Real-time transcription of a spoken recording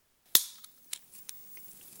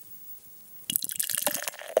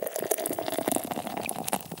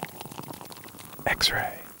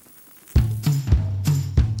X-Ray.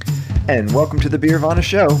 And welcome to the Beervana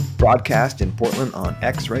Show, broadcast in Portland on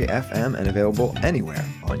X-Ray FM and available anywhere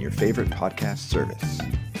on your favorite podcast service.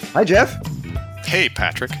 Hi, Jeff. Hey,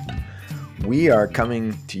 Patrick. We are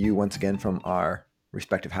coming to you once again from our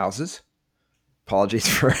respective houses. Apologies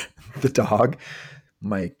for the dog,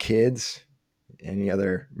 my kids,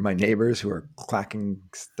 my neighbors who are clacking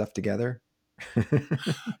stuff together.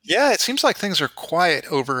 Yeah, it seems like things are quiet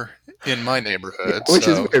over in my neighborhood. Which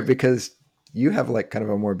is weird because you have like kind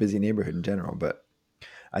of a more busy neighborhood in general. But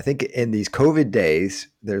I think in these COVID days,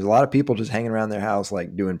 there's a lot of people just hanging around their house,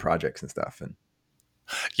 like doing projects and stuff. And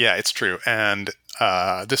yeah, it's true. And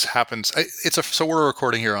this happens. So we're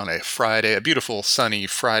recording here on a Friday, a beautiful sunny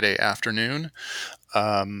Friday afternoon.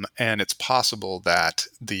 And it's possible that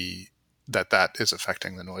that is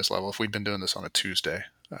affecting the noise level. If we'd been doing this on a Tuesday,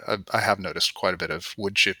 I have noticed quite a bit of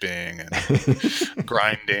wood chipping and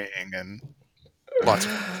grinding and lots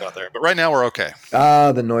of things out there. But right now we're okay.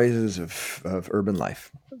 The noises of urban life.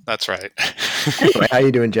 That's right. Anyway, how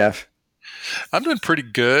you doing, Jeff? I'm doing pretty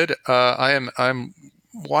good. I'm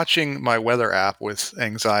watching my weather app with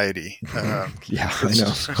anxiety. Yeah, I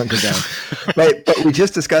know. Hunker down. But we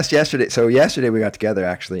just discussed yesterday. So yesterday we got together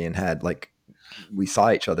actually and had we saw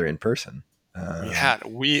each other in person.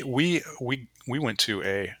 We went to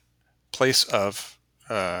a place of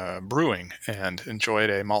brewing and enjoyed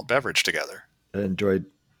a malt beverage together. Enjoyed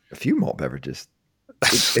a few malt beverages.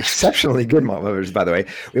 Exceptionally good malt beverages, by the way.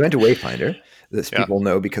 We went to Wayfinder. This people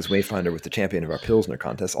know because Wayfinder was the champion of our Pilsner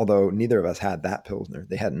contest, although neither of us had that Pilsner.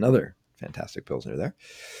 They had another fantastic Pilsner there.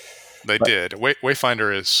 They did.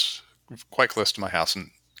 Wayfinder is quite close to my house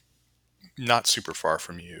and not super far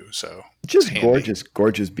from you. So just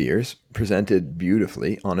gorgeous beers presented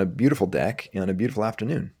beautifully on a beautiful deck on a beautiful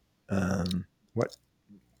afternoon. What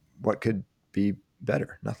could be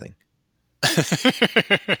better? Nothing.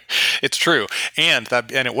 It's true. And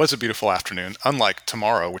it was a beautiful afternoon, unlike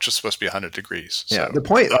tomorrow, which is supposed to be 100 degrees. Yeah. The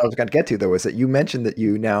point I was going to get to, though, is that you mentioned that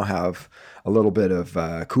you now have a little bit of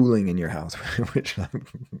cooling in your house, which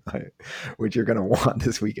you're going to want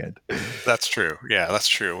this weekend. That's true. Yeah, that's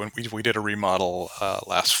true. When we did a remodel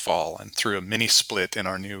last fall and threw a mini split in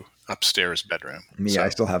our new upstairs bedroom. I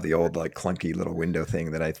still have the old clunky little window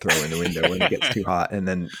thing that I throw in the window when it gets too hot and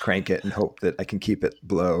then crank it and hope that I can keep it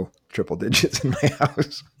below triple digits in my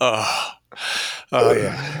house.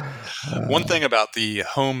 Yeah. One thing about the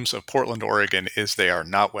homes of Portland, Oregon is they are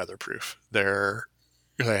not weatherproof. They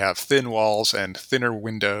have thin walls and thinner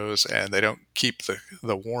windows, and they don't keep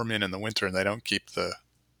the warm in the winter, and they don't keep the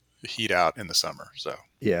heat out in the summer. So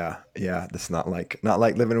yeah, that's not like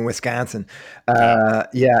living in Wisconsin.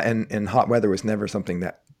 And hot weather was never something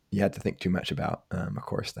that you had to think too much about. Of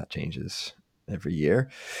course, that changes every year.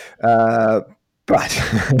 But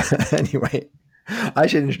anyway, I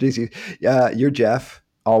should introduce you. You're Jeff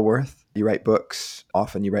Allworth. You write books.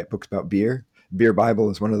 Often you write books about beer. Beer Bible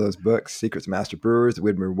is one of those books. Secrets of Master Brewers, The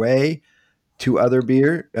Widmer Way, 2 other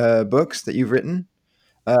beer books that you've written.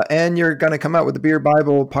 And you're going to come out with the Beer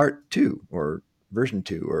Bible Part 2 or Version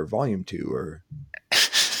 2 or Volume 2 or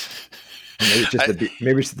maybe it's just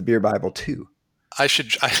the Beer Bible 2. I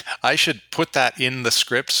should put that in the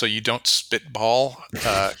script so you don't spitball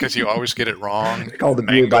because you always get it wrong. It's called the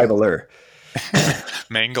Beer Bibler.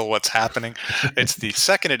 Mangle what's happening. It's the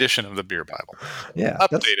second edition of the Beer Bible. Yeah,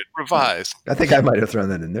 updated, revised. I think I might have thrown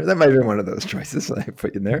that in there. That might have been one of those choices that I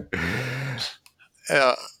put in there.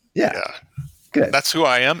 Yeah. Good. That's who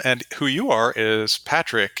I am, and who you are is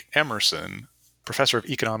Patrick Emerson, professor of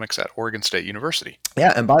economics at Oregon State University.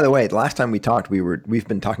 Yeah, and by the way, the last time we talked, we've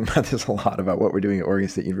been talking about this a lot about what we're doing at Oregon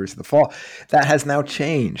State University in the fall. That has now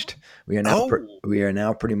changed. We are now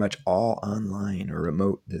pretty much all online or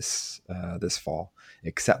remote this fall,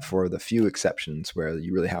 except for the few exceptions where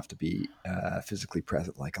you really have to be physically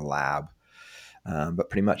present, like a lab. But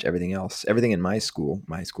pretty much everything else, everything in my school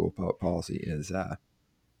policy is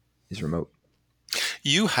remote.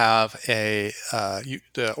 You have the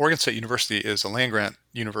Oregon State University is a land-grant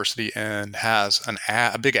university and has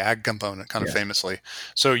a big ag component, kind of famously.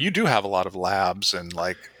 So you do have a lot of labs and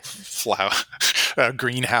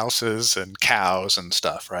greenhouses and cows and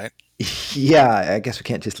stuff, right? Yeah, I guess we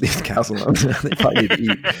can't just leave the cows alone. They probably need to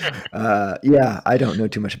eat. I don't know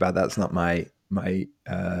too much about that. It's not my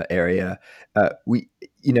area.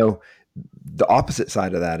 The opposite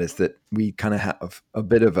side of that is that we kind of have a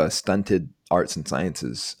bit of a stunted arts and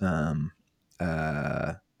sciences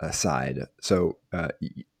side. So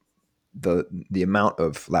the amount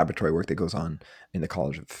of laboratory work that goes on in the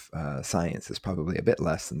College of Science is probably a bit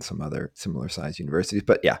less than some other similar sized universities.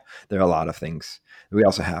 But yeah, there are a lot of things. We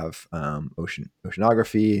also have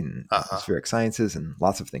oceanography and atmospheric sciences and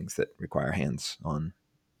lots of things that require hands on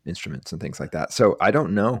instruments and things like that. So I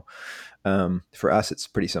don't know. For us, it's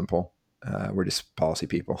pretty simple. We're just policy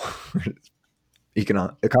people.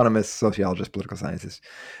 Economists, sociologists, political scientists.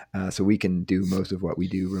 So we can do most of what we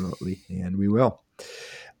do remotely, and we will.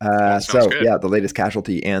 The latest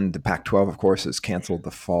casualty, and the Pac-12, of course, has canceled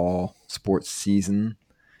the fall sports season.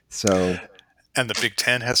 And the Big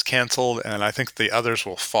Ten has canceled, and I think the others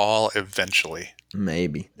will fall eventually.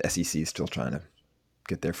 Maybe. The SEC is still trying to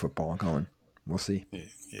get their football going. We'll see.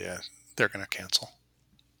 Yeah, they're going to cancel.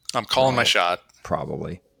 I'm calling my shot.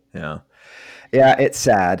 Probably. Yeah. Yeah, it's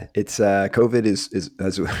sad. It's COVID is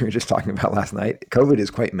as we were just talking about last night. COVID is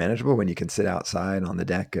quite manageable when you can sit outside on the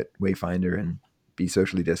deck at Wayfinder and be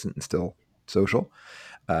socially distant and still social.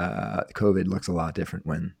 COVID looks a lot different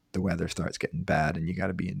when the weather starts getting bad and you got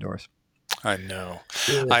to be indoors. I know.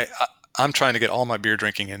 Yeah. I'm trying to get all my beer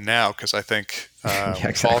drinking in now because I think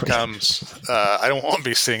when fall comes, I don't want to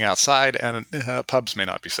be sitting outside, and pubs may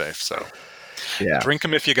not be safe. So drink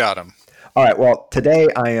them if you got them. All right. Well, today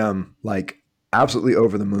I am absolutely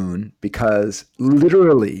over the moon because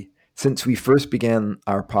literally since we first began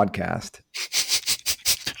our podcast,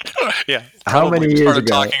 how many years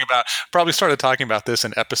ago? Probably started talking about this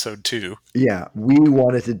in episode 2. Yeah, we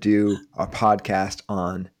wanted to do a podcast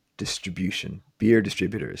on distribution, beer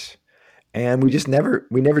distributors, and we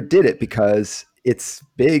never did it because it's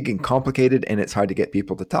big and complicated, and it's hard to get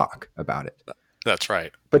people to talk about it. That's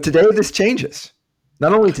right. But today this changes.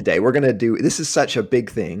 Not only today, we're going to do. This is such a big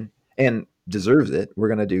thing and deserves it. We're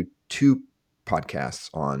going to do 2 podcasts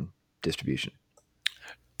on distribution.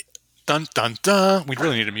 Dun, dun, dun. We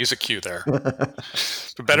really need a music cue there.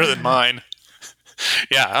 Better than mine.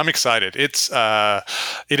 Yeah, I'm excited. It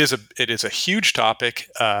is a huge topic.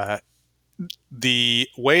 The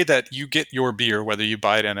way that you get your beer, whether you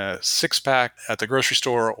buy it in a 6-pack at the grocery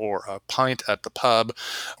store or a pint at the pub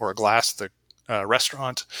or a glass at the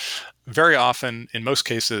restaurant, very often, in most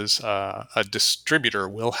cases, a distributor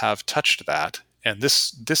will have touched that. And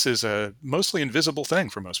this is a mostly invisible thing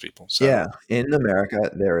for most people. So. Yeah. In America,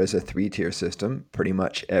 there is a 3-tier system pretty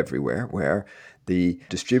much everywhere where the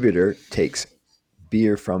distributor takes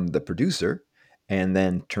beer from the producer and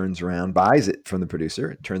then turns around, buys it from the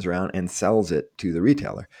producer, turns around and sells it to the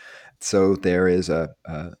retailer. So there is a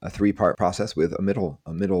 3-part process with a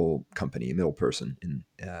middle company, a middle person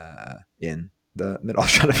in the middle. I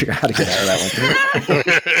was trying to figure out how to get out of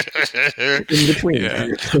that one. In between. Yeah.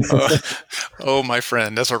 Oh, my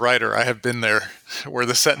friend, as a writer, I have been there where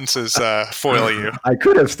the sentences foil you. I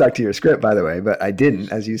could have stuck to your script, by the way, but I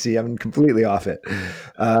didn't. As you see, I'm completely off it.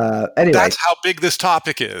 Anyway. That's how big this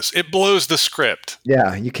topic is. It blows the script.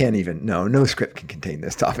 Yeah, you can't even. No script can contain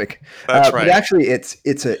this topic. That's right. But actually, it's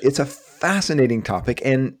a fascinating topic,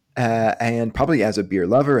 and probably as a beer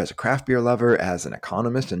lover, as a craft beer lover, as an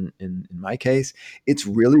economist, in my case, it's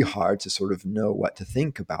really hard to sort of know what to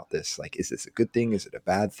think about this. Is this a good thing? Is it a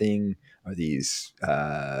bad thing? Are these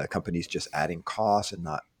companies just adding costs and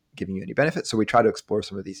not giving you any benefit? So we try to explore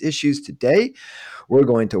some of these issues today. We're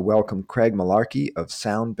going to welcome Craig Malarkey of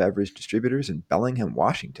Sound Beverage Distributors in Bellingham,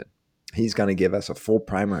 Washington. He's going to give us a full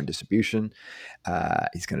primer on distribution.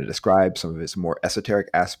 He's going to describe some of its more esoteric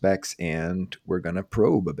aspects, and we're going to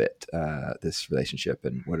probe a bit this relationship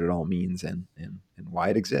and what it all means and why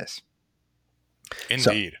it exists.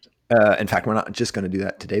 Indeed. So, in fact, we're not just going to do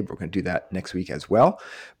that today, but we're going to do that next week as well.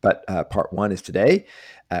 But part 1 is today.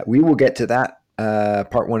 We will get to that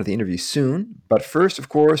part 1 of the interview soon. But first, of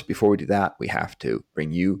course, before we do that, we have to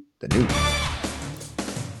bring you the news.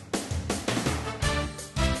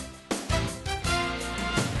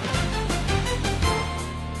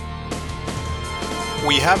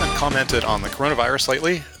 We haven't commented on the coronavirus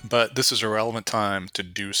lately, but this is a relevant time to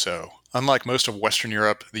do so. Unlike most of Western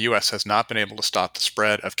Europe, the U.S. has not been able to stop the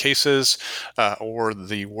spread of cases or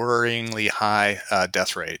the worryingly high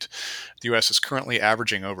death rate. The U.S. is currently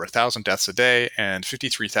averaging over 1,000 deaths a day and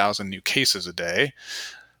 53,000 new cases a day.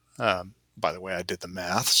 By the way, I did the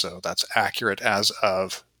math, so that's accurate as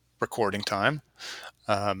of recording time.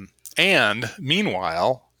 And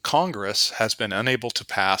meanwhile, Congress has been unable to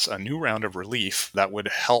pass a new round of relief that would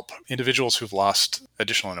help individuals who've lost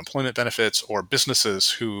additional unemployment benefits or businesses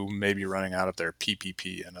who may be running out of their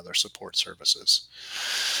PPP and other support services.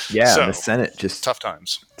 Yeah, so, the Senate just tough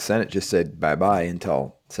times. The Senate just said bye-bye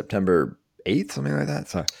until September 8th, something like that.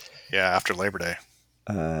 So yeah, after Labor Day.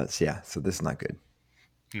 So this is not good.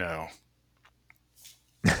 No.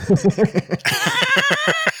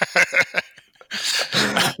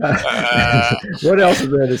 What else is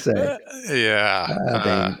there to say?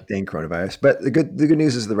 Yeah. Dang coronavirus. But the good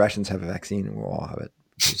news is the Russians have a vaccine and we'll all have it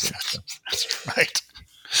pretty soon. That's right.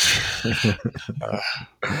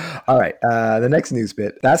 All right. The next news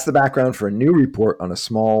bit. That's the background for a new report on a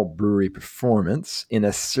small brewery performance. In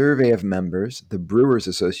a survey of members, the Brewers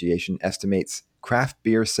Association estimates craft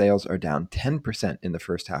beer sales are down 10% in the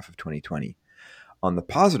first half of 2020. On the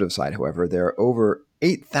positive side, however, there are over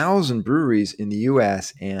 8,000 breweries in the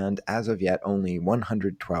US, and as of yet, only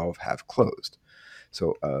 112 have closed.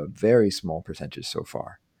 So a very small percentage so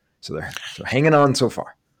far. So they're hanging on so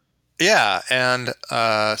far. Yeah, and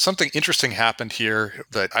something interesting happened here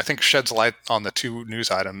that I think sheds light on the two news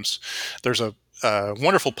items. There's a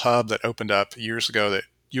wonderful pub that opened up years ago that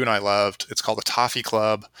you and I loved. It's called the Toffee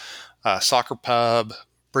Club, soccer pub,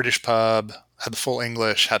 British pub, had the full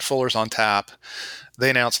English, had Fuller's on tap. They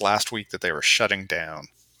announced last week that they were shutting down,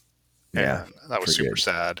 Yeah, and that was for super good.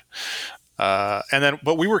 sad.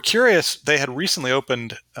 But we were curious. They had recently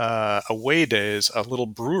opened Away Days, a little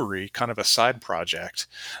brewery, kind of a side project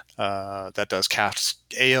that does cask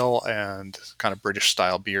ale and kind of British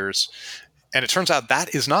style beers. And it turns out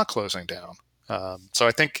that is not closing down. So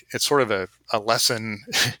I think it's sort of a lesson.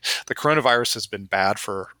 The coronavirus has been bad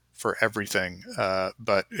for everything.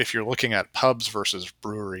 But if you're looking at pubs versus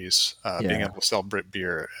breweries, being Yeah. able to sell Brit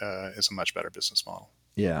beer is a much better business model.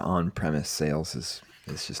 Yeah, on-premise sales is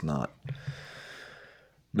just not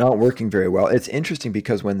working very well. It's interesting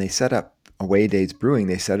because when they set up Away Days Brewing,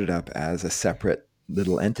 they set it up as a separate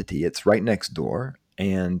little entity. It's right next door,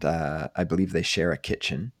 and I believe they share a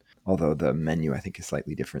kitchen, although the menu I think is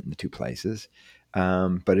slightly different in the two places.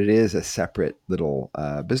 But it is a separate little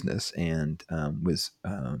business, and with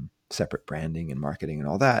separate branding and marketing and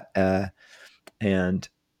all that. And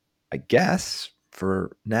I guess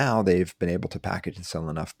for now they've been able to package and sell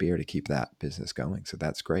enough beer to keep that business going. So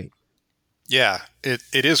that's great. Yeah, it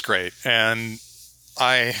is great, and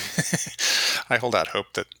I I hold out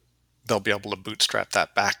hope that they'll be able to bootstrap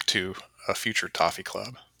that back to a future Toffee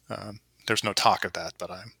Club. There's no talk of that,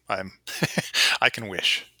 but I'm I can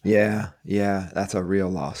wish. Yeah, yeah, that's a real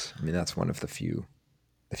loss. I mean, that's one of the few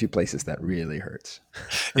places that really hurts.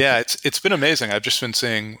 Yeah, it's been amazing. I've just been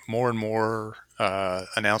seeing more and more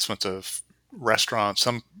announcements of restaurants,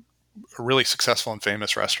 some really successful and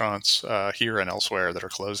famous restaurants here and elsewhere that are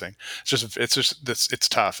closing. It's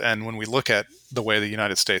tough. And when we look at the way the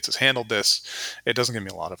United States has handled this, it doesn't give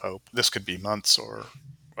me a lot of hope. This could be months or,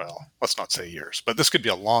 well, let's not say years, but this could be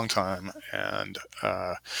a long time. And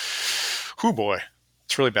whoo boy,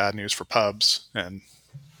 it's really bad news for pubs and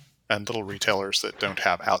little retailers that don't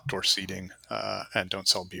have outdoor seating and don't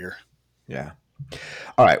sell beer. Yeah.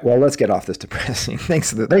 All right. Well, let's get off this depressing.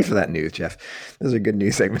 Thanks for that news, Jeff. This is a good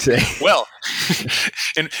news segment today. Well,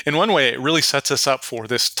 in one way, it really sets us up for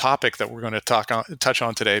this topic that we're going to touch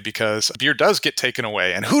on today, because beer does get taken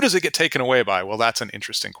away, and who does it get taken away by? Well, that's an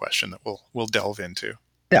interesting question that we'll delve into.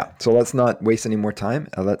 Yeah. So let's not waste any more time.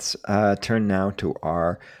 Let's turn now to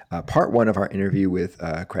our part one of our interview with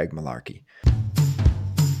Craig Malarkey.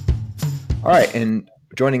 All right, and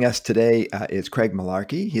joining us today is Craig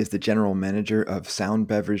Malarkey. He is the general manager of Sound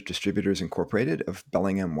Beverage Distributors Incorporated of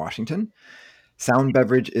Bellingham, Washington. Sound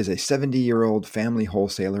Beverage is a 70-year-old family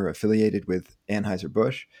wholesaler affiliated with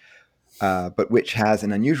Anheuser-Busch, but which has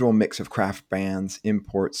an unusual mix of craft brands,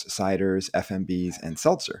 imports, ciders, FMBs, and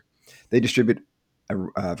seltzer. They distribute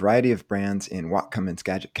a variety of brands in Whatcom and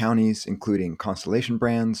Skagit counties, including Constellation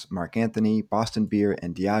Brands, Mark Anthony, Boston Beer,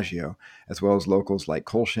 and Diageo, as well as locals like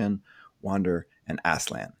Kolshen, Wander, and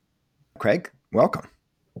Aslan. Craig, welcome.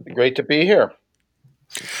 Great to be here.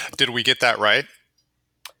 Did we get that right?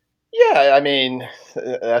 Yeah, I mean,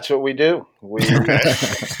 that's what we do. We sell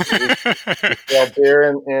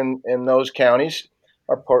beer in those counties.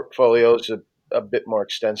 Our portfolio is a bit more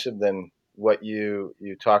extensive than what you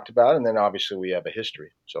talked about, and then obviously we have a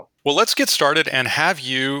history. So, well, let's get started and have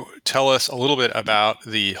you tell us a little bit about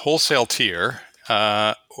the wholesale tier.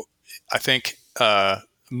 I think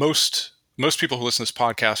most people who listen to this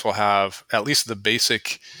podcast will have at least the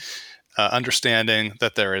basic understanding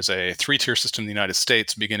that there is a 3-tier system in the United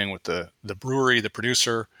States, beginning with the brewery, the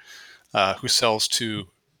producer, who sells to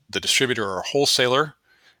the distributor or wholesaler,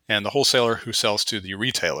 and the wholesaler who sells to the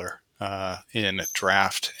retailer in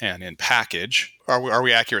draft and in package. Are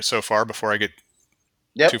we accurate so far before I get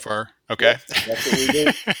too far? Okay. Yep, that's what we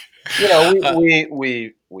do. You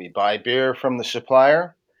know, we buy beer from the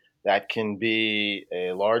supplier. That can be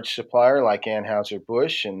a large supplier like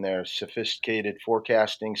Anheuser-Busch and their sophisticated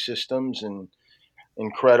forecasting systems and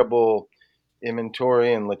incredible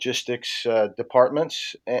inventory and logistics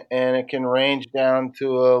departments, and it can range down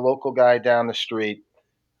to a local guy down the street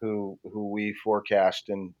who we forecast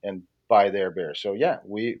and buy their beer. So yeah,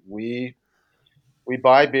 we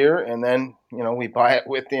buy beer, and then we buy it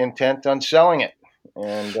with the intent on selling it,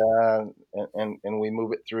 and and we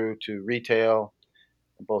move it through to retail,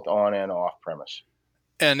 both on and off premise.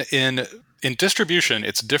 And in distribution,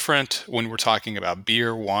 it's different when we're talking about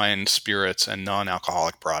beer, wine, spirits, and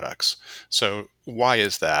non-alcoholic products. So why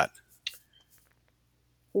is that?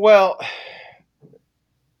 Well,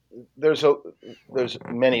 there's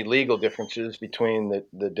many legal differences between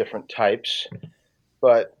the different types,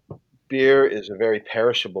 but beer is a very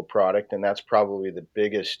perishable product, and that's probably the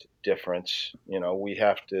biggest difference. We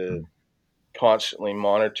have to constantly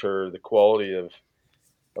monitor the quality of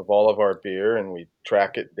all of our beer, and we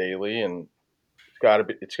track it daily, and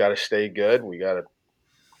it's got to stay good. We got to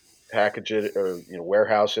package it, or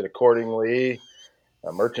warehouse it accordingly,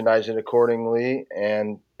 merchandise it accordingly,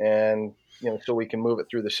 and so we can move it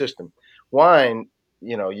through the system. Wine,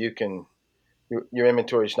 you can your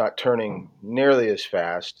inventory is not turning nearly as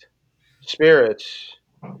fast. Spirits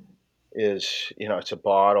is, it's a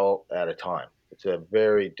bottle at a time. It's a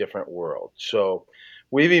very different world. So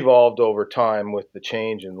we've evolved over time with the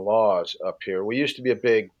change in laws up here. We used to be a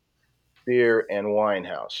big beer and wine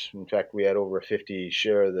house. In fact, we had over a 50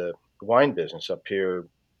 share of the wine business up here,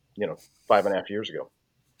 5.5 years ago.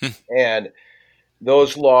 And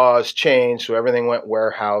those laws changed, so everything went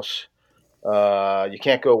warehouse. You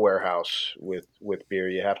can't go warehouse with beer.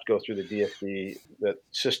 You have to go through the DSD, the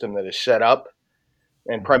system that is set up,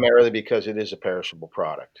 and primarily because it is a perishable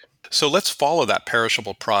product. So let's follow that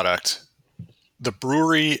perishable product, the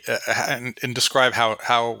brewery, and describe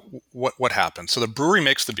what happens. So the brewery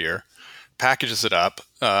makes the beer, packages it up.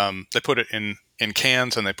 They put it in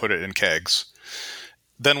cans and they put it in kegs.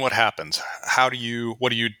 Then what happens? What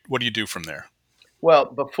do you do from there? Well,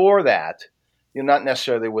 before that, not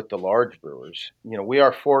necessarily with the large brewers. We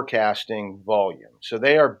are forecasting volume, so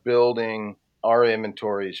they are building our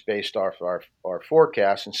inventories based off our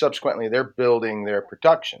forecasts, and subsequently they're building their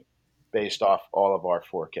production based off all of our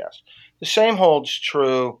forecasts. The same holds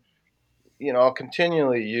true. I'll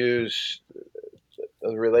continually use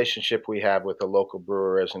the relationship we have with a local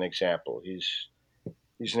brewer as an example. He's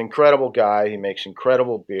an incredible guy. He makes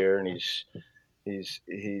incredible beer, and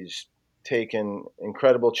he's taken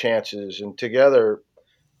incredible chances. And together,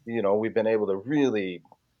 we've been able to really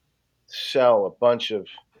sell a bunch of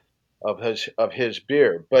his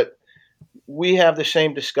beer. But we have the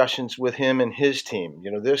same discussions with him and his team.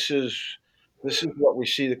 This is what we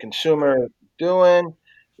see the consumer doing.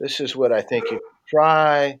 This is what I think you can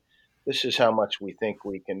try. This is how much we think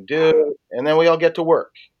we can do, and then we all get to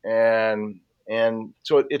work. And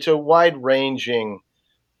so it's a wide ranging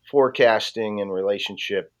forecasting and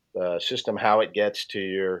relationship system. How it gets to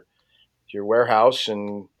your warehouse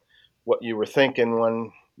and what you were thinking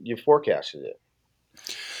when you forecasted it.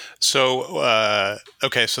 So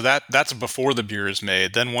okay, so that's before the beer is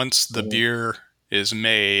made. Then once the beer is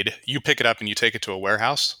made, you pick it up and you take it to a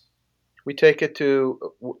warehouse? We take it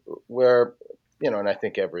to where, and I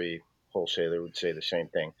think every wholesaler would say the same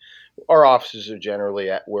thing. Our offices are generally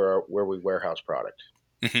at where we warehouse product.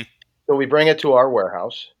 Mm-hmm. So we bring it to our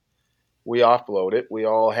warehouse. We offload it.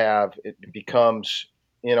 It becomes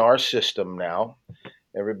in our system now.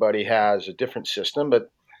 Everybody has a different system,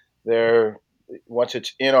 but once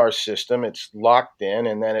it's in our system, it's locked in,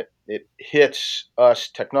 and then it hits us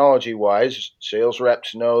technology-wise. Sales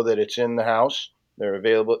reps know that it's in the house. They're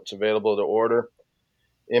available. It's available to order.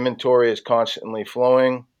 Inventory is constantly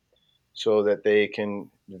flowing so that they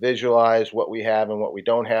can visualize what we have and what we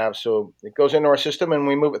don't have. So it goes into our system, and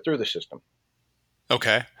we move it through the system.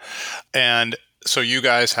 Okay. And so you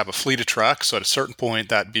guys have a fleet of trucks. So at a certain point,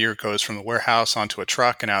 that beer goes from the warehouse onto a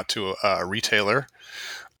truck and out to a retailer.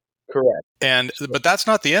 Correct. But that's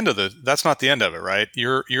not the end of it, right?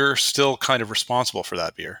 You're still kind of responsible for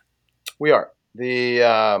that beer. We are.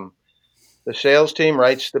 The sales team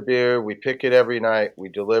writes the beer. We pick it every night. We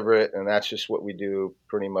deliver it, and that's just what we do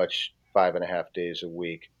pretty much 5.5 days a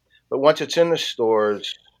week. But once it's in the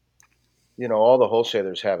stores, all the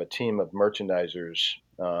wholesalers have a team of merchandisers.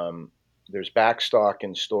 There's backstock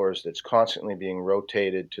in stores that's constantly being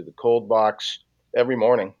rotated to the cold box every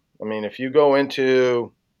morning. I mean, if you go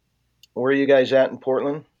into, where are you guys at in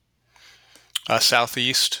Portland?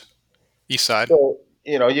 Southeast, east side. So,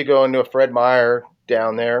 you go into a Fred Meyer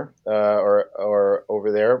down there, or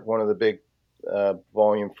over there, one of the big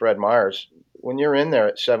volume Fred Meyers. When you're in there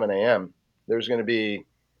at 7 a.m., there's going to be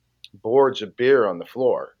boards of beer on the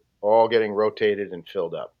floor, all getting rotated and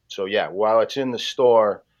filled up. So yeah, while it's in the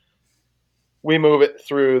store, we move it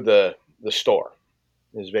through the store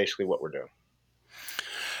is basically what we're doing.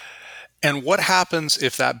 And what happens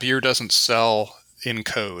if that beer doesn't sell in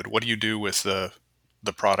code? What do you do with the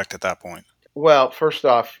product at that point? Well, first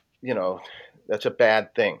off, that's a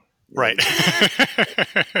bad thing. Right.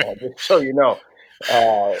 So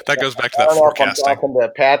that goes back to I that don't know if I'm forecasting. talking to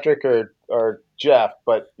Patrick or Jeff,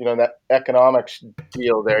 but that economics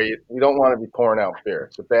deal there, we don't want to be pouring out beer.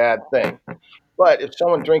 It's a bad thing. But if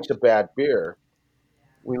someone drinks a bad beer,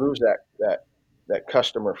 we lose that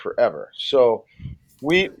customer forever. So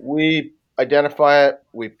we identify it,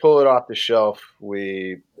 we pull it off the shelf,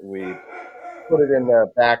 we put it in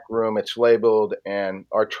the back room. It's labeled, and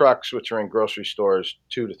our trucks, which are in grocery stores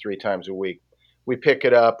 2 to 3 times a week, we pick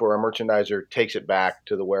it up, or a merchandiser takes it back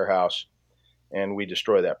to the warehouse, and we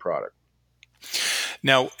destroy that product.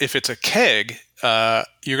 Now, if it's a keg,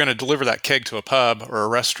 you're going to deliver that keg to a pub or a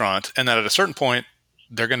restaurant, and then at a certain point,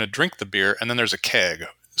 they're going to drink the beer, and then there's a keg.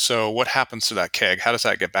 So what happens to that keg? How does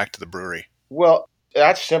that get back to the brewery? Well,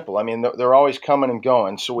 that's simple. I mean, they're always coming and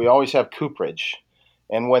going, so we always have cooperage.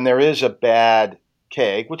 And when there is a bad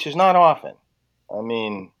keg, which is not often, I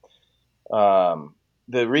mean,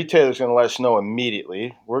 the retailer's going to let us know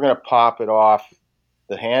immediately. We're going to pop it off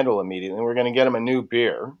the handle immediately, and we're going to get them a new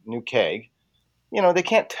beer, new keg. They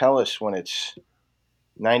can't tell us when it's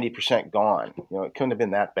 90% gone. It couldn't have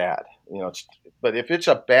been that bad. But if it's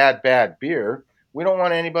a bad beer, we don't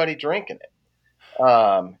want anybody drinking it.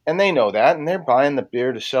 And they know that, and they're buying the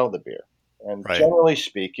beer to sell the beer. And Right. Generally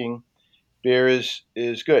speaking, beer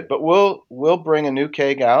is good. But we'll bring a new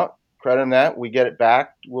keg out, credit them that. We get it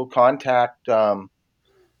back. We'll contact,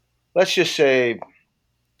 let's just say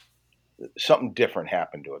something different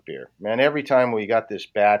happened to a beer. Man, every time we got this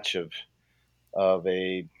batch of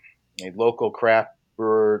a local craft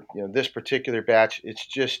brewer, this particular batch,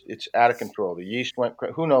 it's out of control. The yeast went,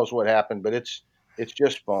 who knows what happened, but it's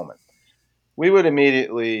just foaming. We would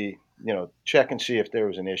immediately, check and see if there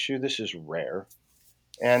was an issue. This is rare.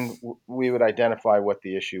 And we would identify what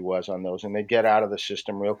the issue was on those, and they'd get out of the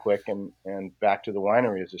system real quick and back to the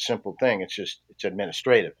winery is a simple thing. It's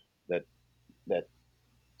administrative that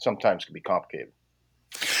sometimes can be complicated.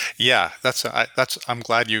 Yeah, I'm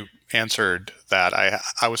glad you answered that.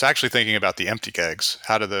 I was actually thinking about the empty kegs.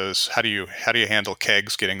 How do you handle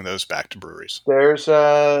kegs, getting those back to breweries? There's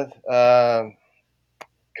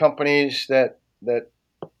companies that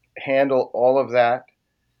handle all of that,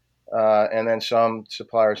 and then some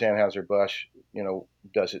suppliers, Anheuser-Busch,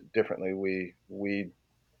 does it differently. We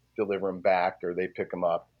deliver them back, or they pick them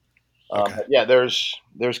up. Okay. But yeah,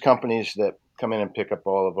 there's companies that come in and pick up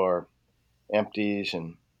all of our empties,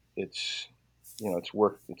 and it's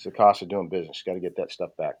the cost of doing business. Got to get that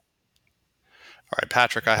stuff back. All right,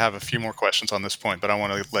 Patrick, I have a few more questions on this point, but I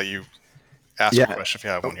want to let you ask a question if you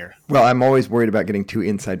have one here. Well, I'm always worried about getting too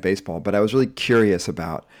inside baseball, but I was really curious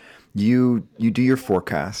about you do your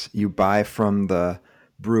forecasts, you buy from the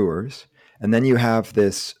brewers, and then you have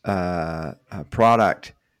this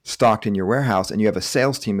product stocked in your warehouse, and you have a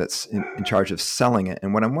sales team that's in charge of selling it.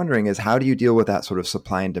 And what I'm wondering is, how do you deal with that sort of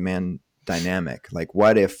supply and demand dynamic? Like,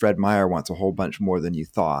 what if Fred Meyer wants a whole bunch more than you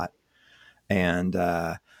thought? And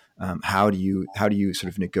how do you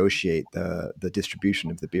sort of negotiate the distribution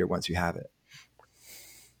of the beer once you have it?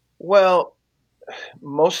 Well,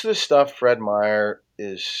 most of the stuff Fred Meyer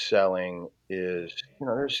is selling is,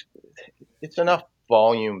 it's enough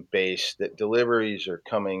volume based that deliveries are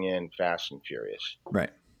coming in fast and furious. Right.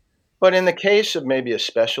 But in the case of maybe a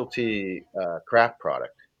specialty craft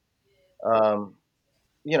product,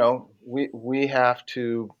 we have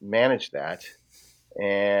to manage that,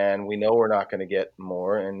 and we know we're not going to get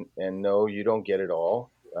more, and no, you don't get it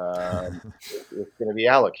all. It's going to be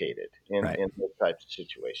allocated in those types of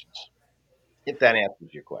situations. If that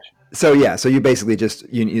answers your question. So yeah, so you basically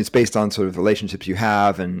it's based on sort of relationships you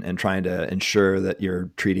have and trying to ensure that you're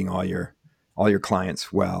treating all your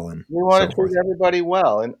clients well, and we want to treat everybody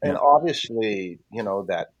well, and obviously,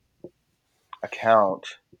 that account,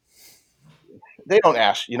 they don't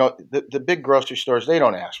ask. The big grocery stores, they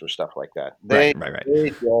don't ask for stuff like that. They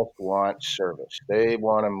just want service. They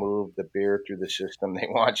want to move the beer through the system. They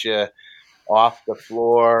want you off the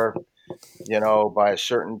floor, by a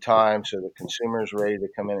certain time, so the consumer is ready to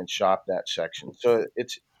come in and shop that section. So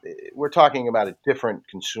we're talking about a different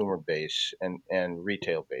consumer base and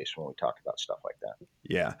retail base when we talk about stuff like that.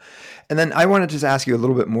 Yeah. And then I wanted to just ask you a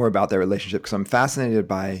little bit more about that relationship, because I'm fascinated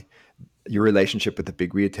by your relationship with the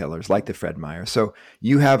big retailers like the Fred Meyer. So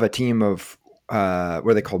you have a team of, what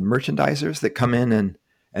are they called, merchandisers that come in and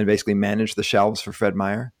basically manage the shelves for Fred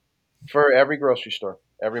Meyer? For every grocery store,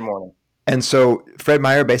 every morning. And so Fred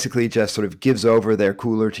Meyer basically just sort of gives over their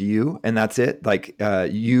cooler to you, and that's it. Like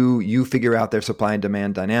you figure out their supply and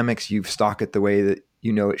demand dynamics. You stock it the way that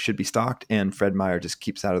you know it should be stocked, and Fred Meyer just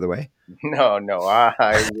keeps out of the way. No, look,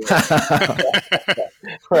 That'd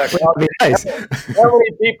be nice. how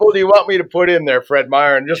many people do you want me to put in there, Fred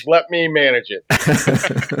Meyer, and just let me manage it?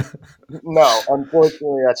 No,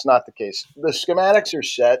 unfortunately, that's not the case. The schematics are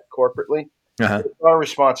set corporately. Uh-huh. It's our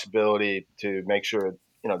responsibility to make sure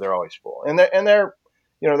they're always full, and they're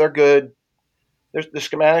good. The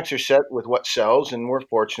schematics are set with what sells, and we're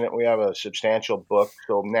fortunate we have a substantial book,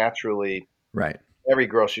 so naturally, Right. every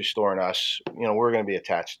grocery store and us, we're going to be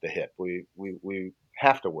attached to the hip. We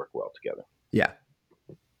have to work well together. Yeah.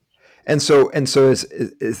 And so is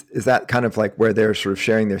that kind of like where they're sort of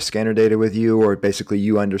sharing their scanner data with you, or basically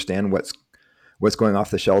you understand what's going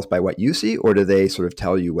off the shelves by what you see, or do they sort of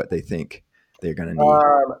tell you what they think they're going to need?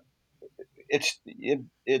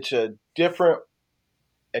 It's a different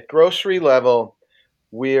at grocery level.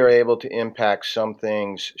 We are able to impact some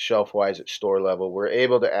things shelf wise at store level. We're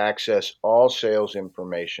able to access all sales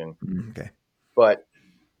information. Okay. But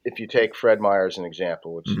if you take Fred Meyer as an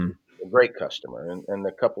example, which Mm-hmm. is a great customer, and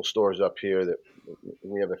the couple stores up here that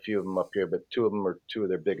we have a few of them up here, but two of them are two of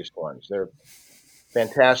their biggest ones. They're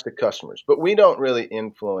fantastic customers, but we don't really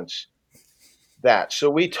influence that. So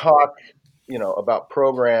we talk, about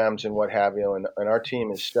programs and what have you, and our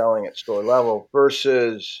team is selling at store level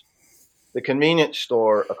versus the convenience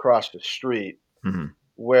store across the street, Mm-hmm.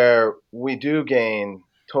 where we do gain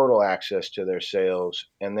total access to their sales,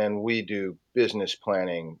 and then we do business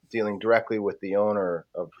planning, dealing directly with the owner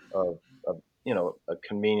of a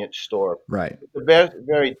convenience store. Right. It's a very,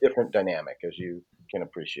 very different dynamic, as you can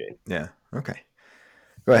appreciate. Yeah. Okay.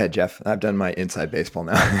 Go ahead, Jeff. I've done my inside baseball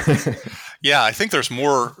now. Yeah, I think there's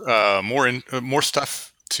more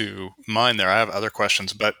stuff to mine there. I have other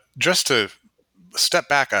questions, but just to step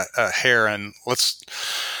back a hair and let's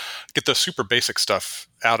get the super basic stuff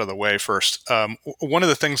out of the way first. One of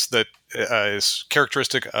the things that is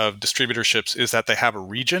characteristic of distributorships is that they have a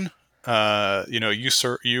region. You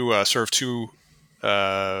serve two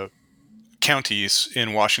counties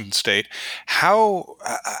in Washington State. How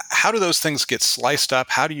do those things get sliced up?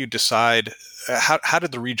 How do you decide? How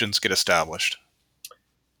did the regions get established?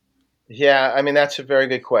 Yeah, I mean, that's a very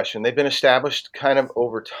good question. They've been established kind of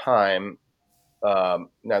over time.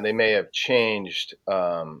 Now, they may have changed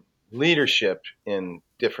leadership in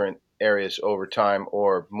different areas over time,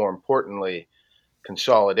 or more importantly,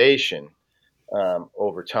 consolidation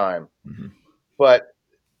over time. Mm-hmm. But,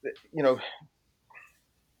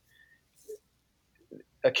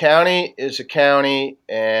 a county is a county,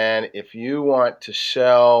 and if you want to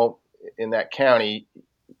sell in that county,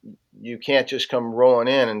 you can't just come rolling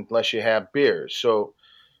in unless you have beers. So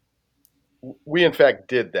we, in fact,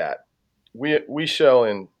 did that. We sell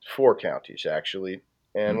in 4 counties, actually.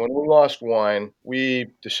 And when we lost wine,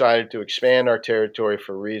 we decided to expand our territory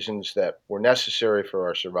for reasons that were necessary for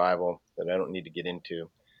our survival that I don't need to get into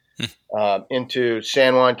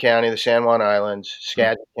San Juan County, the San Juan Islands,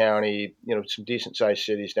 Skagit County, some decent sized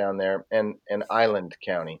cities down there, and Island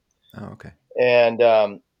County. Oh, okay. And,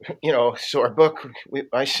 so our book,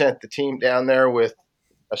 I sent the team down there with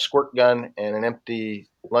a squirt gun and an empty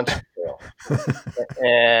lunch pail.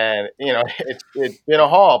 And, it's been a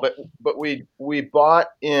haul, but we bought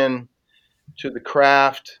in to the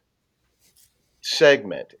craft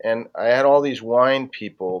segment. And I had all these wine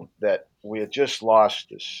people that we had just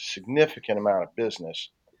lost a significant amount of business.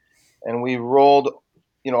 And we rolled,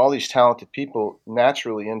 all these talented people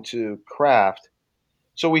naturally into craft.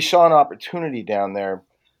 So we saw an opportunity down there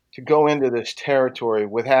to go into this territory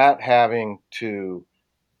without having to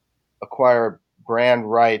acquire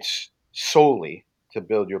brand rights solely to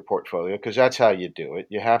build your portfolio, because that's how you do it.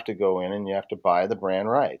 You have to go in and you have to buy the brand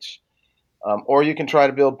rights. Or you can try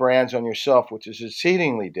to build brands on yourself, which is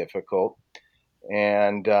exceedingly difficult.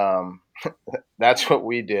 And that's what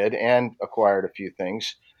we did, and acquired a few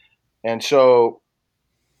things. And so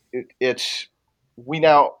we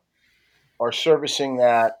now are servicing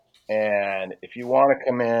that. And if you want to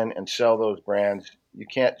come in and sell those brands, you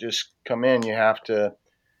can't just come in. You have to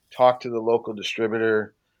talk to the local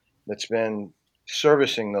distributor that's been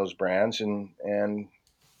servicing those brands, and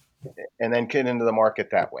then get into the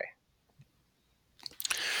market that way.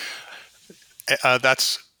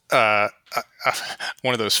 That's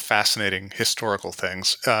one of those fascinating historical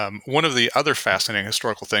things. One of the other fascinating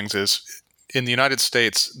historical things is, in the United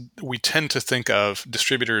States, we tend to think of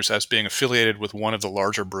distributors as being affiliated with one of the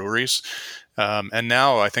larger breweries. And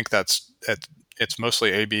now I think it's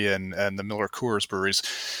mostly AB and the Miller Coors breweries.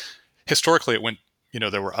 Historically, it went,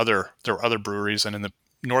 there were other breweries, and in the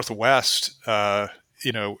Northwest,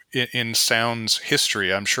 in Sound's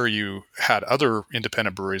history, I'm sure you had other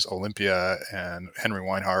independent breweries, Olympia and Henry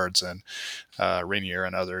Weinhard's and Rainier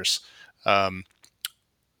and others.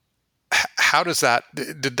 How did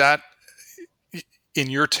that, in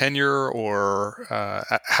your tenure, or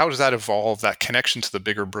how does that evolve, that connection to the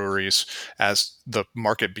bigger breweries as the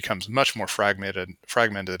market becomes much more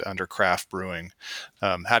fragmented under craft brewing?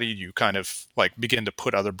 How do you kind of like begin to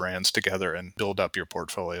put other brands together and build up your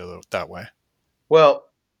portfolio that way? Well,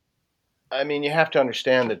 I mean, you have to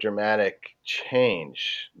understand the dramatic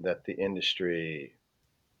change that the industry,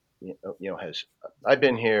 has. I've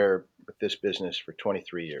been here with this business for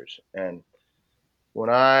 23 years, and when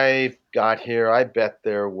I got here, I bet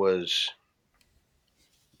there was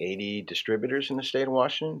 80 distributors in the state of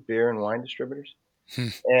Washington, beer and wine distributors, Hmm.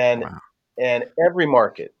 and Wow. and every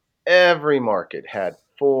market had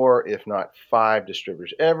 4, if not 5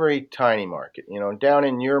 distributors. Every tiny market, down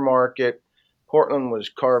in your market, Portland was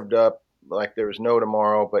carved up like there was no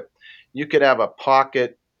tomorrow. But you could have a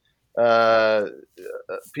pocket uh,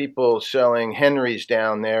 people selling Henrys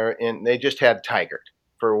down there, and they just had Tigert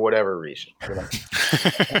for whatever reason.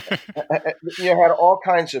 You had all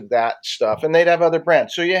kinds of that stuff, and they'd have other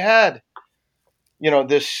brands. So you had,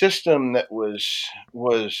 this system that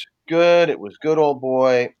was good. It was good old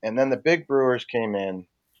boy, and then the big brewers came in,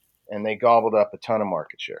 and they gobbled up a ton of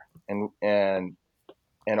market share, and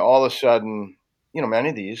all of a sudden, many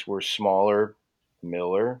of these were smaller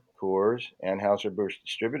Miller, Coors, Anheuser-Busch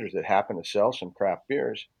distributors that happened to sell some craft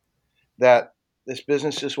beers that this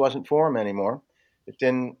business just wasn't for them anymore. It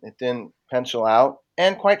didn't pencil out,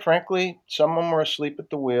 and quite frankly, some of them were asleep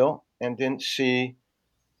at the wheel and didn't see.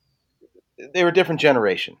 They were a different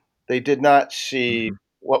generation. They did not see Mhm.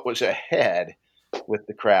 what was ahead with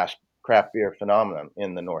the craft beer phenomenon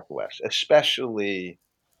in the Northwest, especially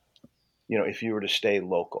if you were to stay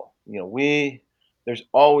local. There's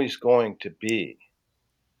always going to be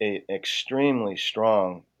an extremely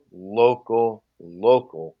strong local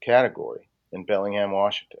category in Bellingham,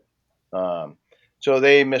 Washington. Um, so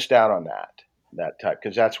they missed out on that type,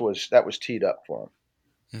 because that was teed up for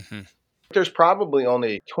them. Hmm. There's probably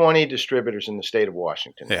only 20 distributors in the state of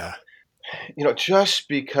Washington now. Yeah. Just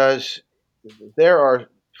because there are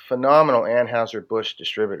phenomenal Anheuser-Busch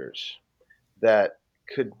distributors that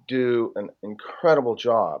could do an incredible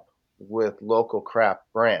job with local craft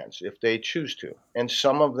brands if they choose to, and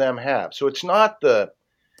some of them have. So it's not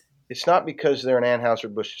because they're an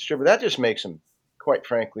Anheuser-Busch distributor. That just makes them, quite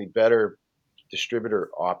frankly, better distributor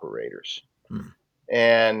operators. Hmm.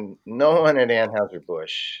 And no one at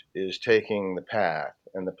Anheuser-Busch is taking the path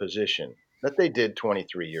and the position that they did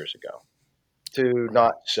 23 years ago to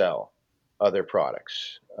not sell other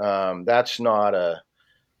products. That's not a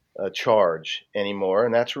charge anymore,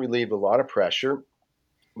 and that's relieved a lot of pressure.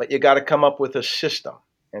 But you got to come up with a system.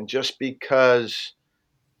 And just because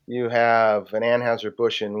you have an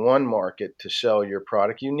Anheuser-Busch in one market to sell your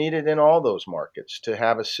product, you need it in all those markets to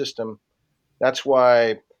have a system. That's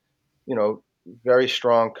why, you know, very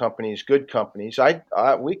strong companies, good companies.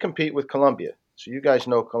 We compete with Columbia, so you guys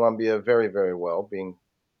know Columbia very, very well, being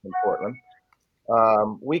in Portland.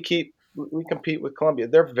 We compete with Columbia.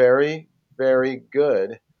 They're very, very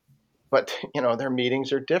good, but their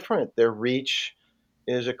meetings are different. Their reach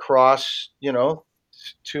is across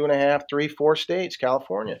 2.5, 3, 4 states,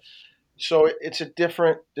 California. So it's a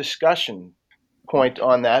different discussion point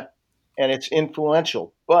on that, and it's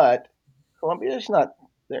influential. But Columbia is not.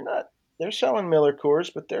 They're not. They're selling Miller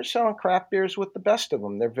Coors, but they're selling craft beers with the best of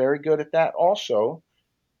them. They're very good at that. Also,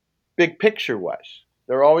 big picture wise,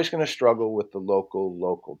 they're always going to struggle with the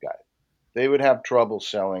local guy. They would have trouble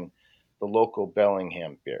selling the local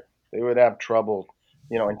Bellingham beer. They would have trouble,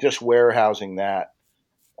 and just warehousing that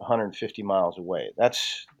 150 miles away.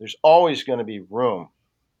 There's always going to be room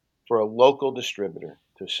for a local distributor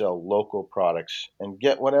to sell local products and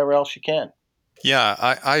get whatever else you can. Yeah,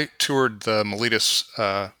 I toured the Melitus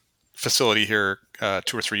facility here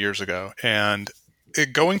 2 or 3 years ago, and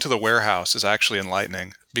going to the warehouse is actually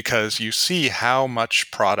enlightening because you see how much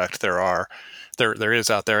product there is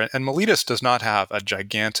out there. And Melitus does not have a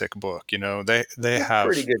gigantic book. They It's pretty have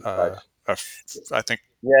good size. I think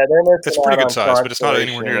Yeah, they're it's missing pretty out good on size, but it's not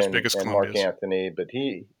anywhere near Constellation as big as and Mark Columbia's. Anthony,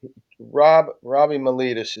 but Robbie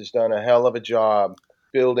Melitus has done a hell of a job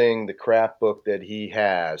building the craft book that he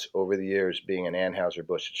has over the years, being an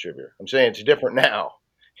Anheuser-Busch distributor. I'm saying it's different now.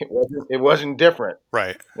 It wasn't different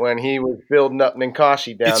Right. when he was building up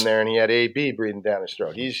Ninkasi down It's there and he had AB breathing down his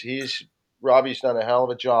throat. Robbie's done a hell of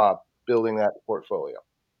a job building that portfolio.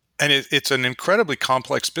 And it's an incredibly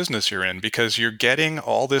complex business you're in because you're getting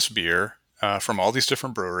all this beer. from all these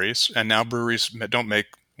different breweries. And now breweries don't make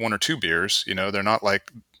one or two beers. They're not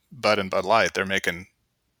like Bud and Bud Light. They're making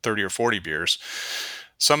 30 or 40 beers.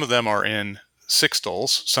 Some of them are in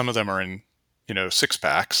sixtels. Some of them are in, six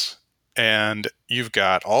packs. And you've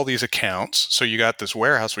got all these accounts. So you got this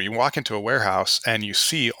warehouse where you walk into a warehouse and you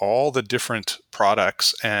see all the different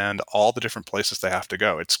products and all the different places they have to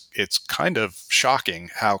go. It's kind of shocking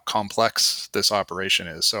how complex this operation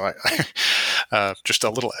is. So I just a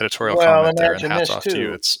little editorial comment there, and hats off to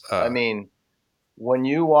you. I mean, when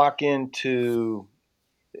you walk into,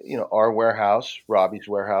 our warehouse, Robbie's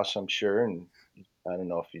warehouse, I'm sure, and I don't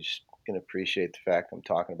know if he's going to appreciate the fact I'm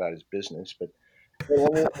talking about his business, but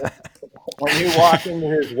when you walk into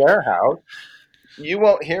his warehouse, you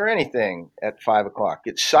won't hear anything at 5:00.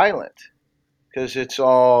 It's silent because it's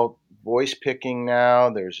all voice picking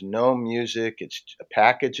now. There's no music. It's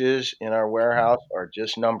packages in our warehouse are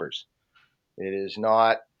just numbers. It is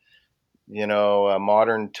not,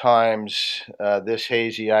 modern times, this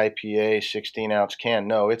hazy IPA 16-ounce can.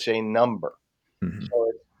 No, it's a number. Mm-hmm.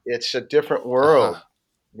 So it's a different world.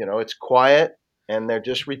 It's quiet and they're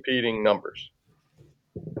just repeating numbers.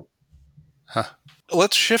 Huh.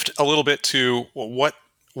 Let's shift a little bit to what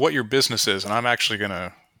your business is, and I'm actually going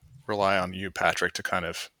to rely on you, Patrick, to kind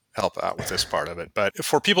of help out with this part of it. But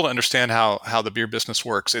for people to understand how the beer business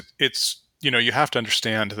works, it's you have to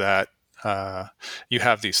understand that you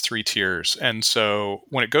have these three tiers, and so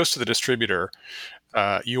when it goes to the distributor,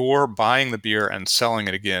 you're buying the beer and selling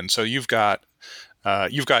it again. So you've got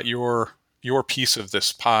your piece of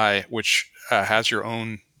this pie, which has your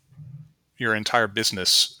entire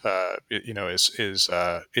business,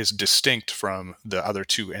 is distinct from the other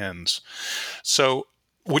two ends. So,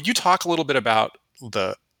 would you talk a little bit about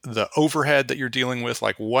the overhead that you're dealing with,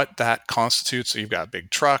 like what that constitutes? So you've got big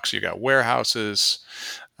trucks, you've got warehouses,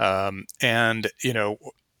 and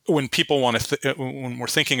when people want to, when we're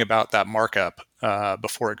thinking about that markup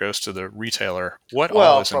before it goes to the retailer, what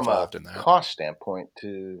all is involved in that? From a cost standpoint,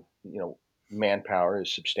 to manpower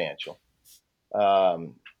is substantial.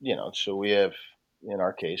 So we have, in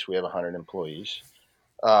our case, we have 100 employees.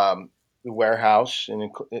 The warehouse,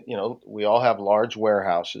 and we all have large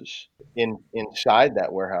warehouses. Inside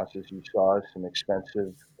that warehouse, as you saw, is some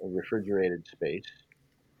expensive refrigerated space,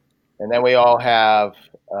 and then we all have,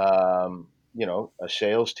 a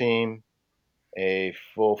sales team, a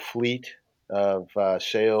full fleet of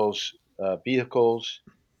sales vehicles,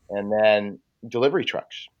 and then delivery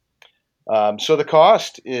trucks. So the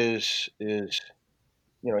cost is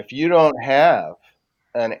if you don't have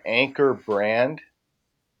an anchor brand,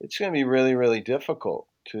 it's going to be really, really difficult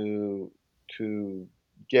to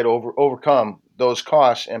overcome those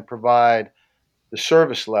costs and provide the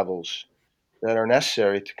service levels that are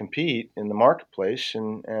necessary to compete in the marketplace,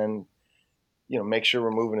 and make sure we're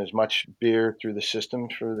moving as much beer through the system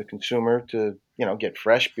for the consumer to get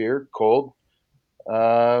fresh beer, cold,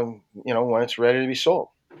 when it's ready to be sold.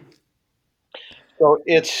 So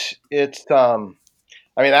it's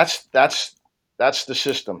I mean, that's the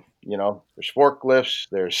system. There's forklifts,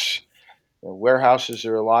 there's warehouses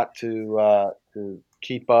are a lot to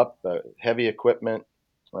keep up, heavy equipment.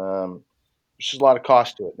 There's just a lot of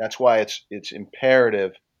cost to it. That's why it's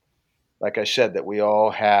imperative, like I said, that we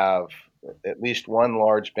all have at least one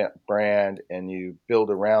large brand, and you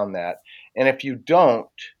build around that. And if you don't,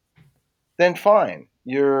 then fine.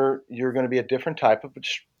 You're going to be a different type of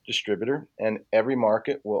distributor, and every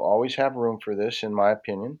market will always have room for this, in my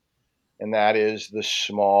opinion. And that is the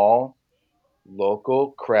small,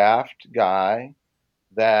 local craft guy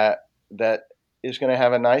that is going to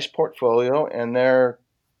have a nice portfolio, and their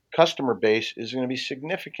customer base is going to be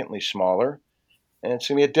significantly smaller, and it's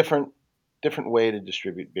going to be a different way to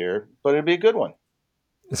distribute beer, but it'll be a good one.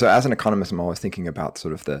 So as an economist, I'm always thinking about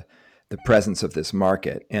sort of the presence of this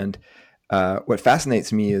market. And what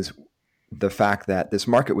fascinates me is the fact that this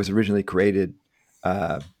market was originally created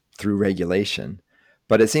through regulation,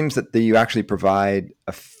 but it seems that you actually provide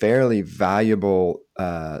a fairly valuable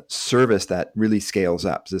service that really scales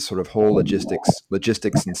up. This sort of whole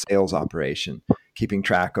logistics and sales operation, keeping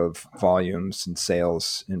track of volumes and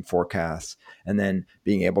sales and forecasts, and then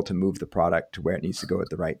being able to move the product to where it needs to go at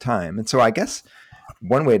the right time. And so I guess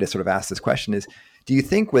one way to sort of ask this question is, do you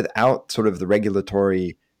think without sort of the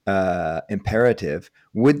regulatory imperative,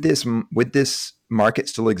 would this market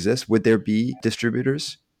still exist? Would there be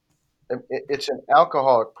distributors? It's an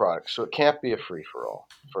alcoholic product, so it can't be a free-for-all,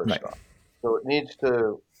 first off. So it needs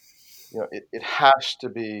to, it has to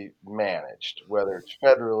be managed, whether it's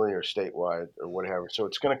federally or statewide or whatever. So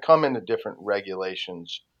it's going to come into different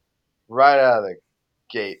regulations right out of the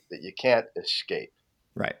gate that you can't escape.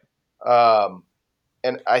 Right.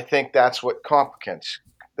 and I think that's what complicates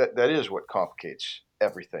that is what complicates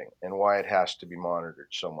everything and why it has to be monitored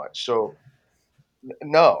so much. So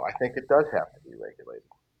no, I think it does have to be regulated.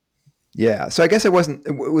 Yeah. So I guess it wasn't,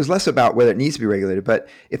 it was less about whether it needs to be regulated, but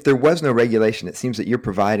if there was no regulation, it seems that you're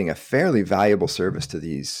providing a fairly valuable service to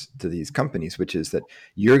these companies, which is that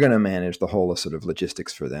you're going to manage the whole sort of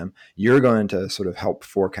logistics for them. You're going to sort of help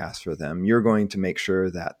forecast for them. You're going to make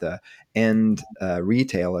sure that the end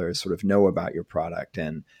retailers sort of know about your product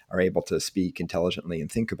and are able to speak intelligently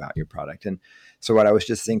and think about your product. And so what I was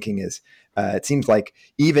just thinking is, it seems like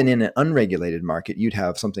even in an unregulated market, you'd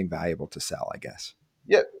have something valuable to sell, I guess.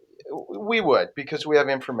 Yeah, we would, because we have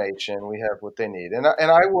information, we have what they need, and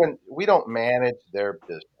I wouldn't. We don't manage their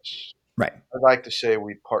business. Right. I'd like to say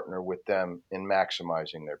we partner with them in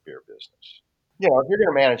maximizing their beer business. You know, if you're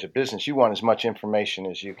going to manage a business, you want as much information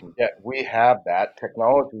as you can get. We have that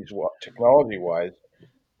technology wise.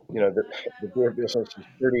 You know, the beer business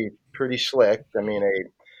is pretty slick. I mean,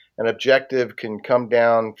 an objective can come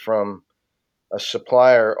down from a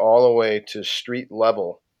supplier all the way to street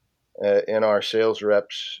level in our sales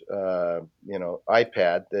reps,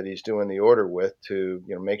 iPad that he's doing the order with to,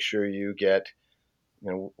 make sure you get,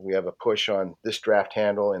 we have a push on this draft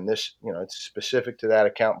handle and this, it's specific to that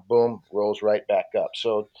account. Boom, rolls right back up.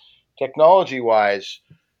 So technology wise,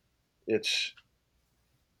 it's,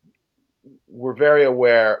 we're very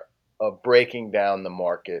aware of breaking down the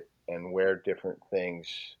market and where different things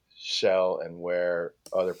sell and where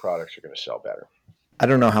other products are going to sell better. I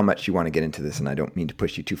don't know how much you want to get into this, and I don't mean to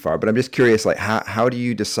push you too far, but I'm just curious, like how do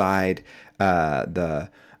you decide the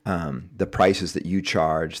prices that you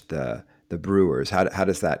charge the brewers? How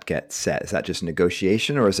does that get set? Is that just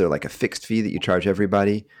negotiation, or is there like a fixed fee that you charge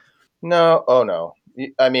everybody? No, oh no.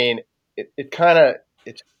 I mean, it kind of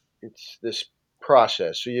it's this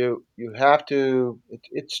process. So you have to.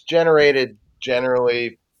 It's generated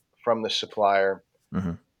generally from the supplier.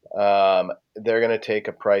 Hmm. They're going to take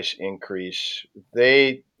a price increase.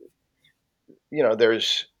 They,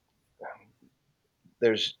 there's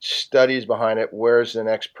studies behind it. Where's the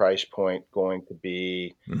next price point going to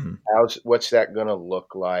be? Hmm. What's that going to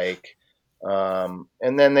look like? And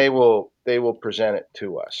then they will present it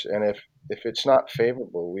to us. And if it's not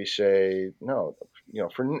favorable, we say no.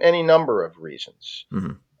 For any number of reasons.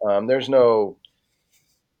 Hmm. There's no,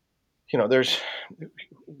 there's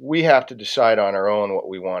we have to decide on our own what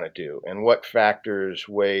we want to do and what factors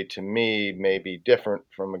weigh to me may be different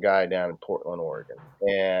from a guy down in Portland, Oregon.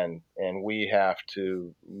 And we have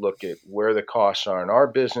to look at where the costs are in our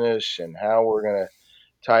business and how we're going to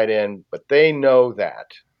tie it in. But they know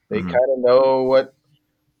that. They Hmm. kind of know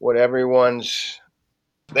what everyone's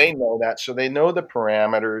they know that. So they know the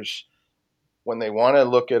parameters when they want to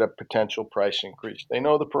look at a potential price increase. They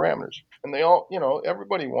know the parameters. And they all,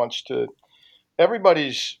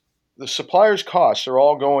 everybody's the suppliers' costs are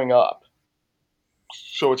all going up.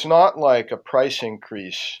 So it's not like a price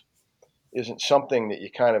increase isn't something that you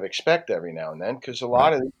kind of expect every now and then, because a Right.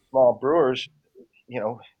 lot of these small brewers, you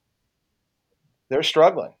know, they're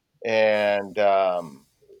struggling, and to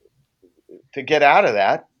get out of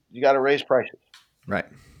that, you got to raise prices. Right.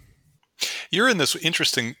 You're in this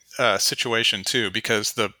interesting situation too,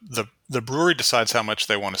 because the brewery decides how much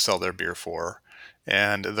they want to sell their beer for,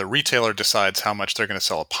 and the retailer decides how much they're going to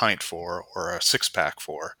sell a pint for or a six pack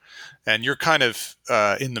for, and you're kind of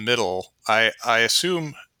in the middle. I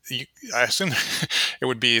assume. I assume there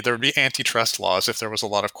would be antitrust laws if there was a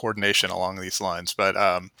lot of coordination along these lines, but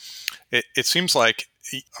it seems like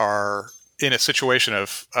you are in a situation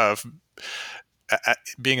of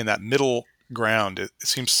being in that middle ground. It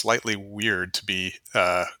seems slightly weird to be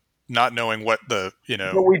not knowing what But we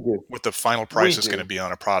do. what the final We price is going to do. be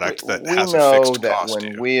on a We, product that we has a know fixed that cost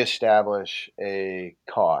when to. we establish a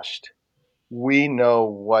cost, we know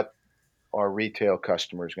what our retail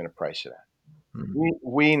customer is going to price it at. Hmm.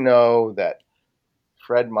 We know that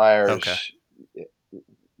Fred Okay. Meyer's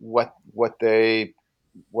what they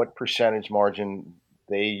what percentage margin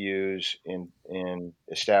they use in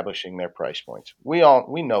establishing their price points. We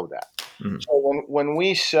know that. Hmm. So when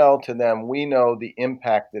we sell to them, we know the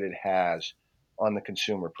impact that it has on the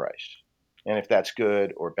consumer price, and if that's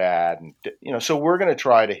good or bad, and so we're going to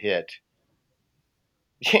try to hit.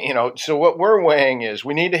 So what we're weighing is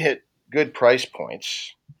we need to hit good price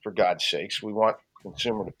points, for God's sakes. We want the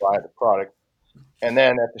consumer to buy the product, and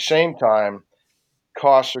then at the same time,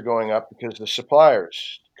 costs are going up because the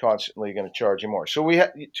suppliers constantly going to charge you more. So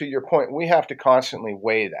to your point, we have to constantly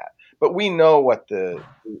weigh that. But we know what the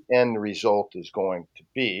end result is going to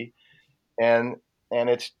be, and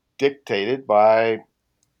it's dictated by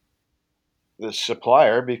the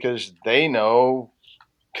supplier because they know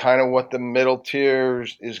kind of what the middle tier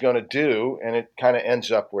is going to do, and it kind of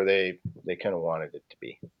ends up where they kind of wanted it to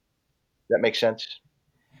be. That makes sense?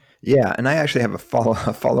 Yeah, and I actually have a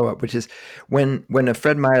follow up, which is when a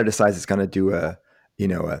Fred Meyer decides it's going to do a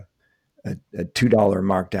 $2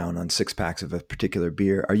 markdown on 6 packs of a particular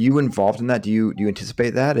beer. Are you involved in that? Do you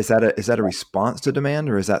anticipate that? Is that a response to demand,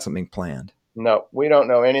 or is that something planned? No, we don't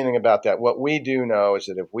know anything about that. What we do know is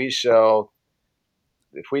that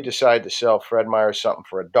if we decide to sell Fred Meyer something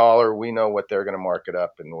for $1, we know what they're going to mark it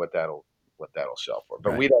up and what that'll sell for.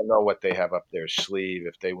 But we don't know what they have up their sleeve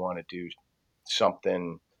if they want to do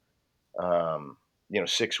something,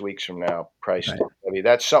 6 weeks from now, priced. Right. I mean,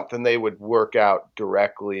 that's something they would work out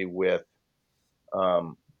directly with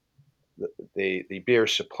the beer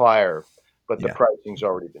supplier, but the pricing's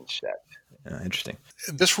already been set. Interesting.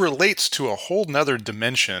 This relates to a whole nother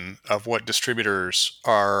dimension of what distributors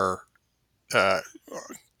are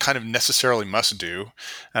kind of necessarily must do,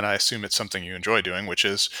 and I assume it's something you enjoy doing, which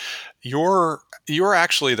is you're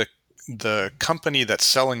actually the company that's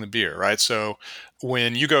selling the beer, right? So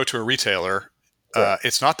when you go to a retailer,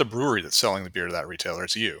 it's not the brewery that's selling the beer to that retailer;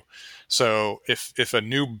 it's you. So if a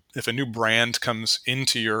new brand comes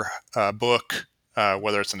into your book,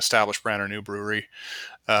 whether it's an established brand or new brewery,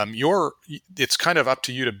 it's kind of up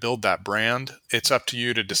to you to build that brand. It's up to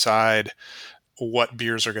you to decide what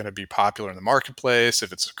beers are going to be popular in the marketplace.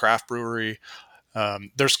 If it's a craft brewery,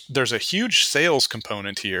 there's a huge sales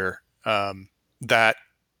component here that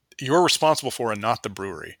you're responsible for and not the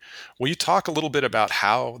brewery. Will you talk a little bit about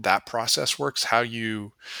how that process works, how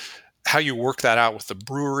you work that out with the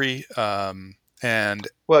brewery, and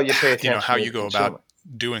you pay attention how you go about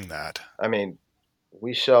doing that? I mean,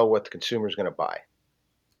 we sell what the consumer is going to buy.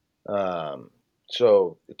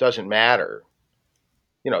 So it doesn't matter.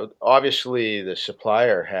 Obviously the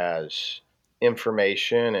supplier has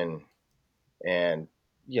information and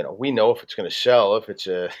we know if it's going to sell, if it's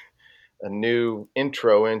a new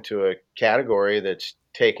intro into a category that's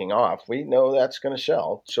taking off, we know that's going to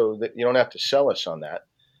sell, so that you don't have to sell us on that.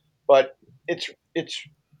 But it's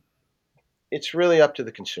really up to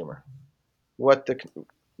the consumer. What the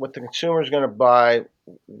consumer is going to buy,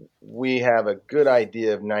 we have a good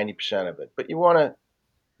idea of 90% of it. But you want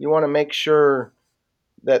to make sure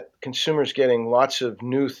that consumers getting lots of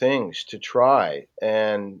new things to try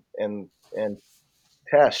and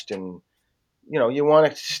test, and you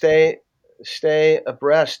want to stay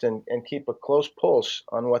abreast and keep a close pulse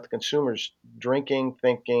on what the consumer's drinking,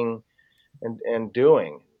 thinking, and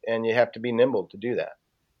doing, and you have to be nimble to do that.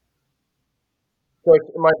 So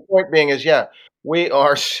my point being is, we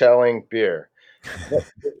are selling beer.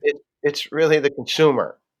 It's really the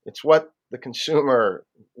consumer. It's what the consumer.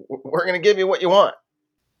 We're going to give you what you want.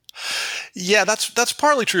 Yeah, that's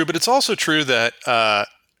partly true, but it's also true that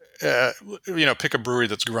pick a brewery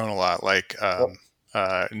that's grown a lot, like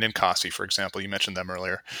Ninkasi, for example. You mentioned them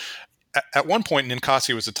earlier. At one point,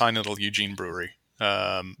 Ninkasi was a tiny little Eugene brewery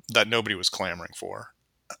that nobody was clamoring for,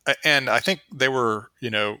 and I think they were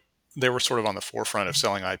sort of on the forefront of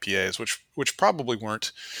selling IPAs, which probably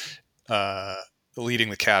weren't leading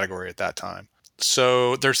the category at that time.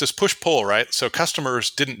 So there's this push-pull, right? So customers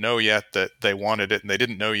didn't know yet that they wanted it, and they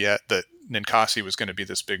didn't know yet that Ninkasi was going to be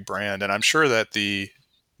this big brand. And I'm sure that their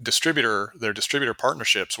distributor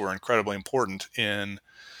partnerships were incredibly important in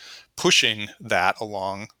pushing that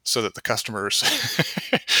along so that the customers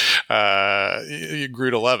grew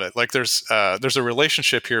to love it. Like there's a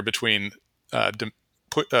relationship here between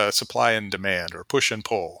supply and demand, or push and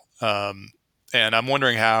pull. And I'm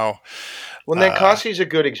wondering how... Well, Ninkasi is a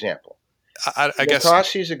good example. I guess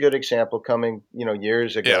Ninkasi is a good example coming,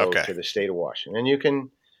 years ago to the state of Washington, and you can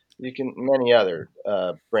many other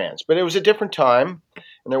brands, but it was a different time,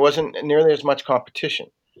 and there wasn't nearly as much competition.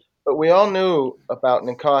 But we all knew about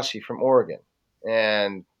Ninkasi from Oregon,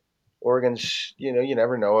 and Oregon's, you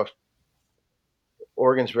never know if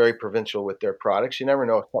Oregon's very provincial with their products. You never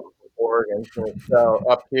know if something from Oregon's going to sell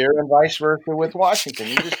up here, and vice versa with Washington.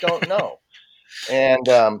 You just don't know. And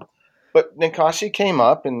but Ninkasi came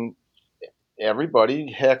up, and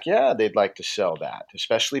everybody, heck yeah, they'd like to sell that,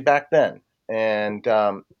 especially back then. And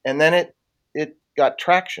then it got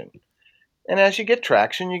traction. And as you get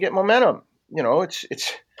traction, you get momentum.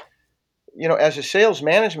 It's as a sales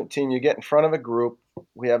management team, you get in front of a group.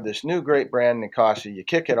 We have this new great brand, Ninkasi. You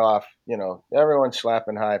kick it off. Everyone's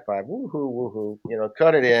slapping high five, woohoo, woohoo.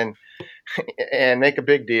 Cut it in and make a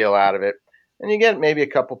big deal out of it. And you get maybe a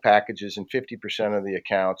couple packages in 50% of the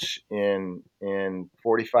accounts in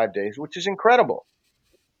 45 days, which is incredible.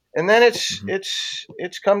 And then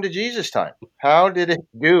it's come to Jesus time. How did it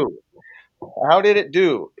do?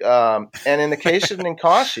 And in the case of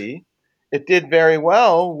Ninkasi, it did very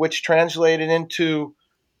well, which translated into,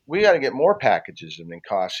 we got to get more packages of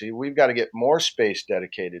Ninkasi. We've got to get more space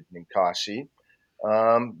dedicated to Ninkasi,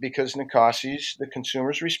 because Ninkasi's, the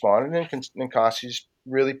consumers responded, and Ninkasi's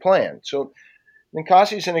really planned. So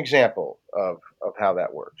Ninkasi is an example of how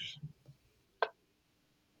that works.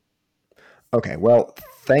 Okay, well,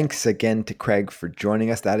 thanks again to Craig for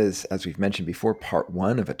joining us. That is, as we've mentioned before, part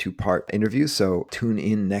 1 of a 2-part interview. So tune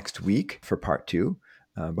in next week for part 2.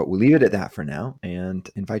 But we'll leave it at that for now and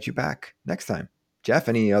invite you back next time. Jeff,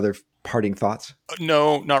 any other parting thoughts?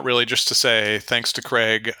 No, not really. Just to say thanks to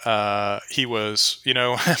Craig. He was,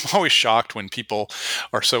 I'm always shocked when people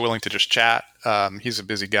are so willing to just chat. He's a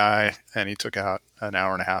busy guy, and he took out an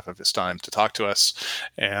hour and a half of his time to talk to us.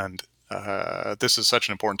 And this is such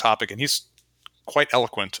an important topic, and he's quite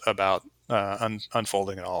eloquent about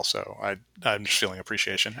unfolding it all. So I'm just feeling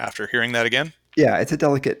appreciation after hearing that again. Yeah, it's a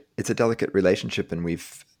delicate relationship, and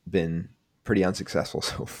we've been pretty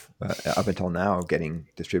unsuccessful up until now getting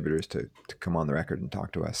distributors to come on the record and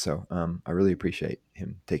talk to us. So I really appreciate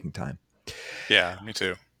him taking time. Yeah, me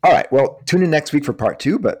too. All right. Well, tune in next week for part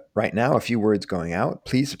 2. But right now, a few words going out.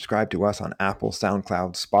 Please subscribe to us on Apple,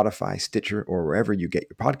 SoundCloud, Spotify, Stitcher, or wherever you get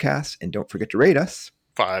your podcasts. And don't forget to rate us.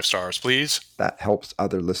 5 stars, please. That helps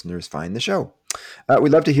other listeners find the show.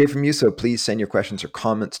 We'd love to hear from you, so please send your questions or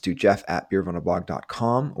comments to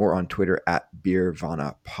jeff@beervanablog.com or on Twitter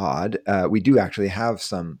 @beervanapod. We do actually have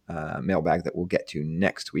some mailbag that we'll get to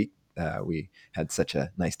next week. We had such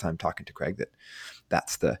a nice time talking to Craig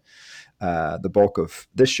that's the bulk of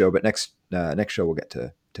this show, but next show we'll get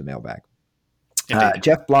to mailbag.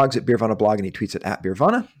 Jeff blogs at BeerVanaBlog, and he tweets it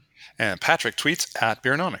 @BeerVana. And Patrick tweets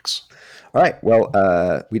 @Beernomics. All right. Well,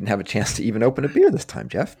 we didn't have a chance to even open a beer this time,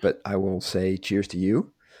 Jeff, but I will say cheers to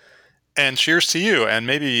you. And cheers to you. And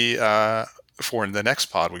maybe for the next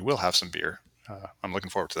pod, we will have some beer. I'm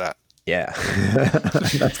looking forward to that. Yeah.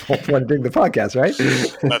 That's the whole point of doing the podcast, right?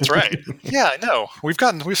 That's right. Yeah, I know. Where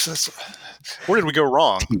did we go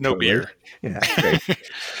wrong? No beer. Yeah, great.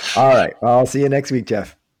 All right. Well, I'll see you next week,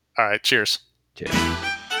 Jeff. All right. Cheers. Cheers.